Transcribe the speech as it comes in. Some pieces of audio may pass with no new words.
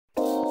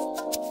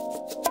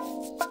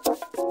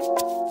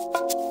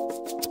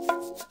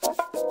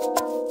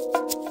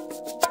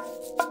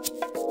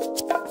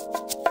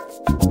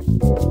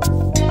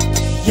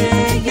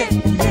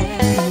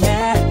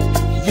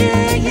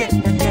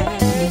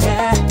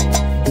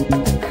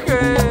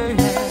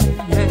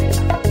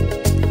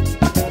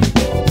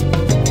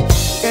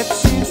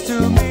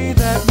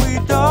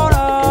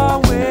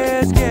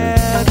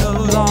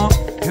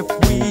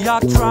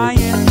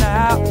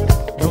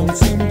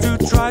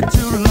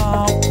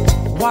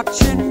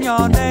watching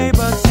your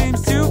neighbor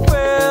seems to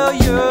fill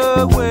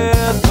you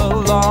with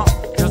alarm.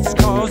 Just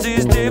cause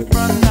he's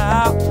different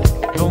now,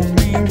 don't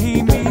mean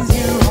he means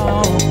you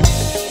harm.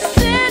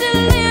 City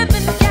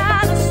living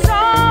got us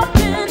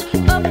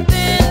softened up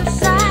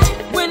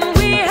inside. When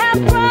we have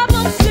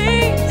problems,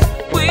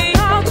 we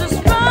all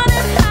just run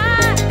and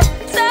hide.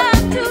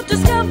 Time to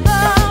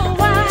discover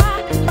why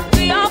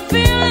we all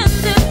feeling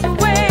this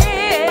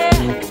way.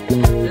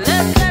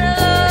 Let's let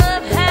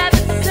love have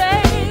its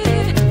say.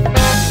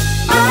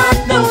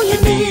 I know you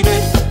need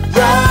it,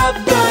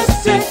 brother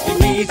said he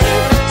needs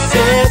it,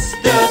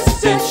 sister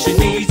said she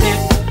needs it.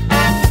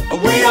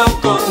 We all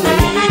gonna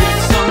need it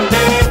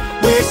someday.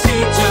 We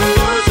seem to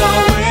lose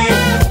our way,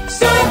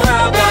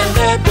 somehow got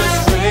led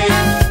astray.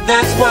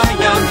 That's why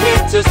I'm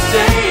here to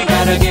say,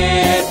 gotta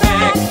get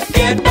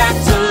back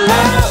to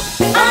love.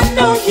 I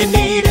know you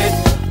need it,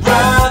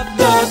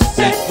 brother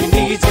said he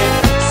needs it,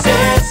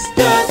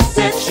 sister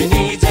said she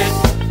needs it.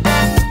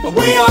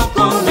 We all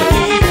gonna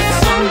need it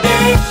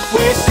someday.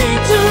 We seem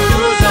to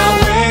lose our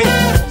way,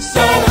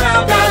 somehow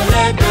got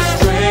led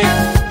astray.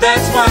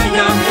 That's why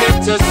I'm here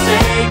to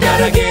say,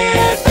 gotta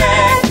get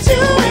back to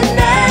it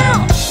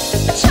now.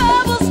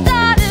 Trouble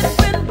started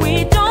when we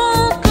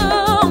don't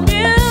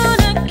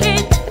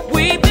communicate.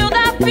 We build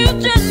our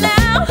future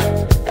now,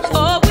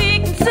 or we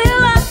can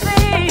seal our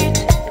fate.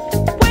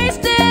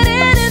 Wasted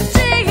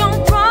energy on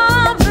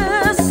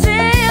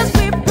promises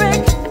we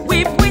break.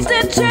 We've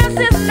wasted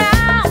chances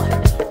now,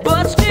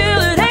 but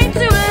still it ain't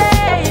too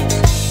late.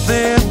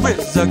 There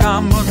is a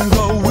common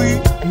goal we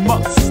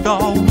must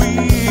all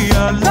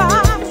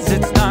realize.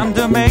 It's time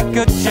to make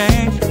a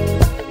change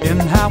in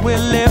how we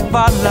live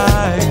our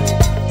lives.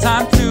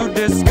 Time to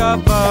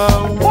discover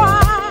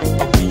why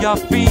we are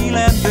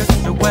feeling this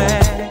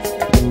way.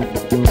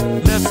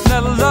 Let's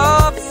let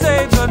love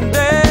save the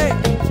day.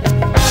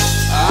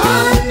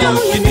 I know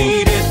you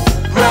need it,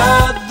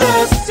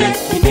 brother said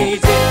he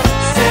needs it,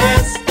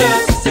 sister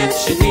said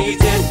she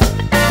needs it.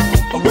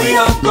 We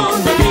are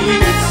gonna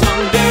need it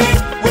someday.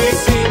 We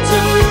seem to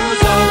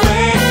lose our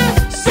way,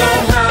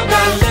 somehow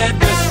got led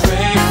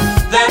astray.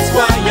 That's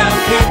why I'm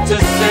here to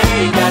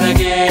say, gotta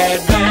get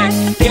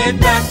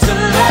back to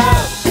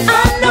love. I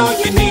know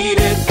you need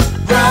it,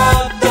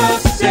 brother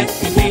said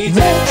he needs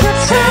it,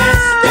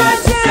 sister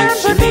said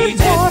she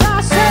needs it.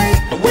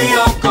 We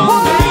are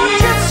gonna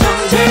need it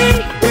someday.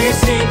 We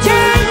seem to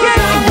lose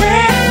our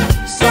way,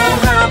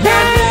 somehow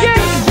got led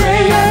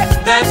astray.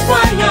 That's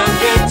why I'm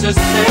here to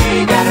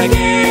say, gotta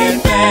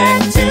get back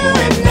to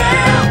it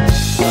now.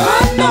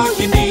 I know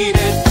you need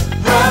it,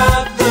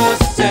 brother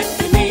said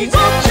he needs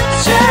it,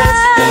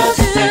 sister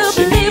said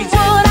she needs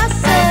it.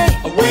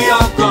 We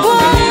are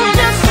gonna need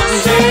it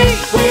someday.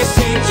 We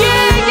seem to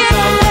lose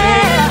our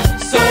way,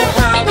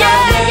 somehow got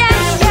led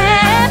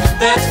astray.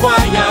 That's why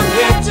I'm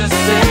here to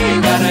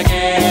say, gotta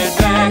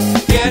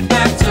get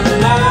back to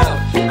love.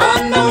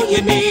 I know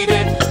you need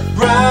it,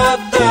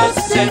 brother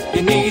said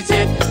he needs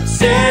it,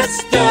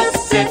 sister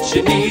said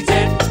she needs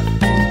it.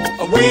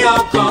 We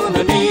are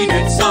gonna need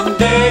it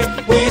someday.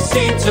 We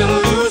seem to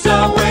lose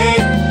our way,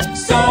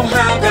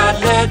 somehow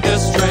got led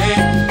astray.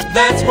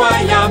 That's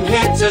why I'm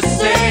here to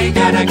say,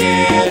 gotta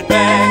get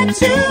back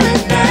to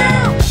it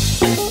now.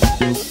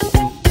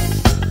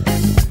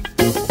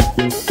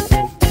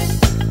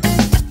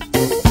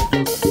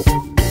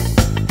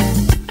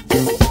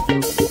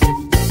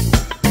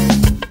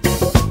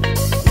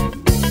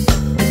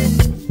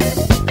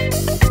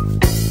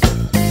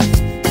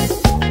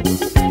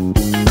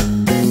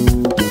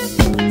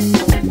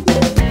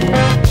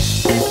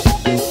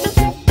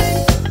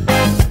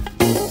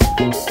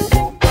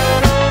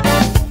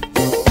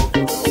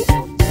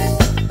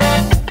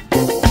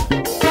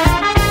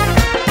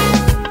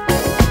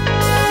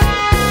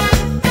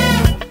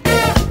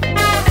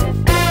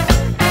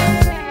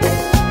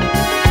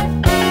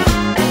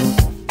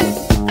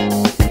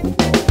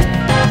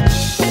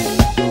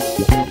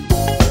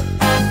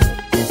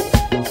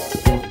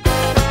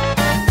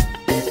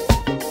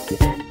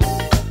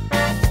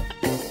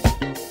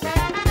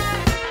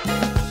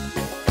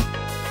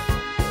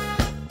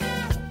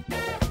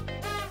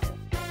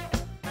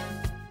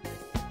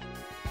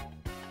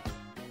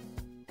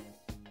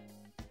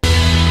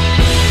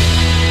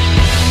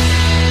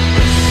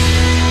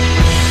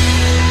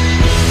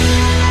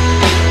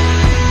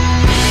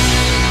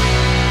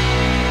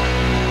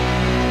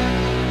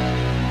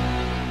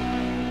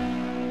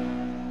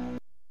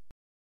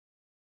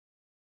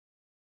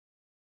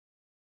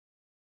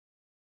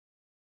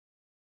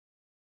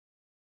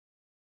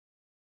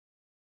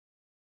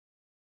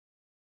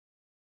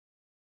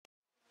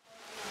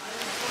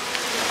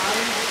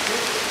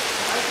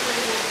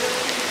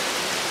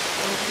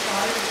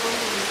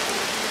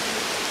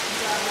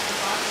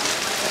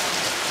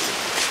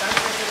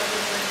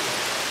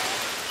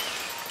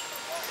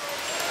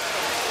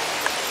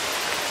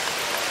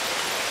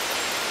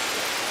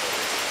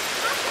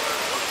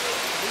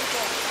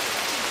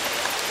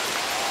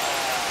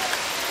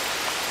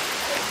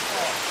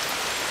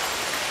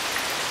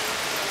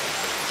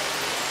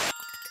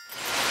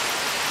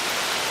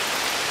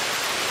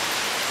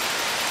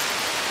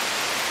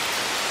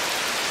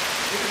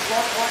 Liebe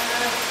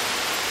Sportfreunde,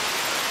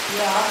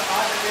 wir haben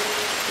gerade den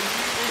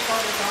Schiedsrichter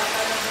und den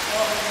Veranstalter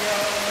gesprochen. Wir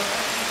öffnen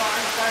die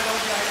Veranstaltung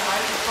für eine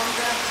halbe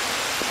Stunde.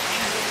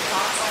 Diese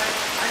Fahrzeit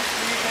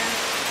anschließend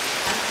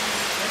an die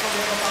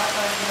reguläre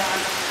Fahrzeit wieder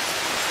an.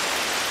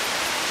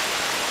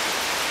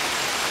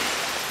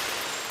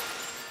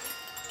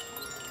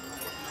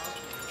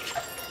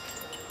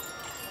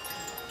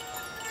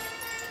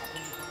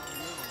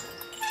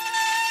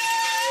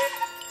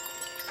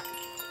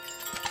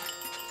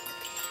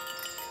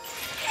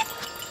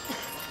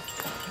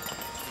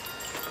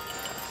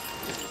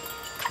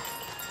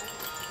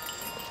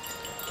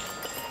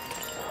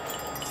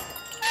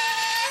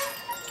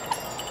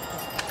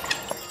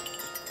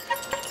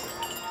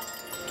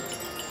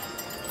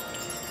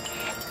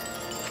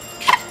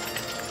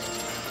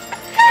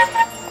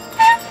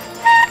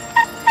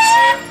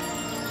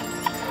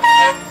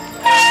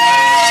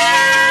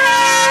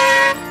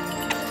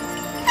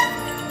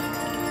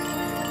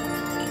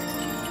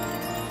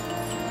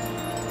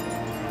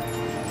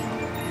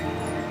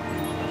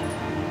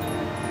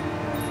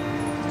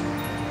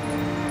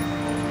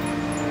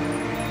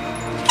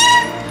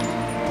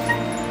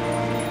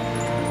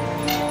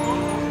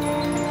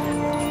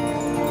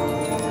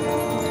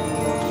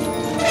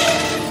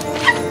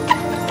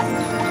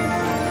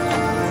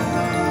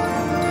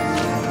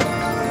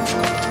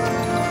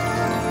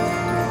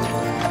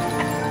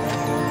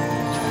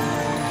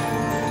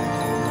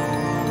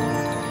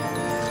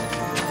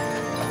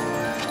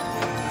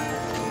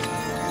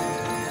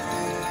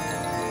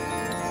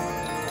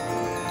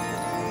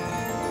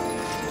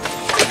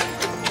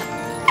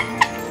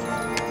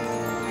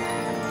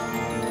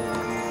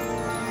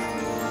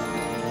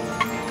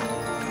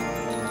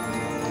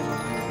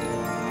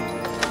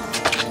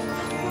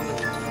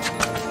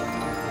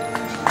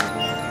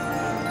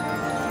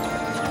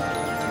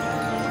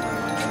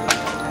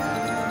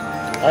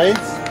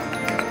 Eins.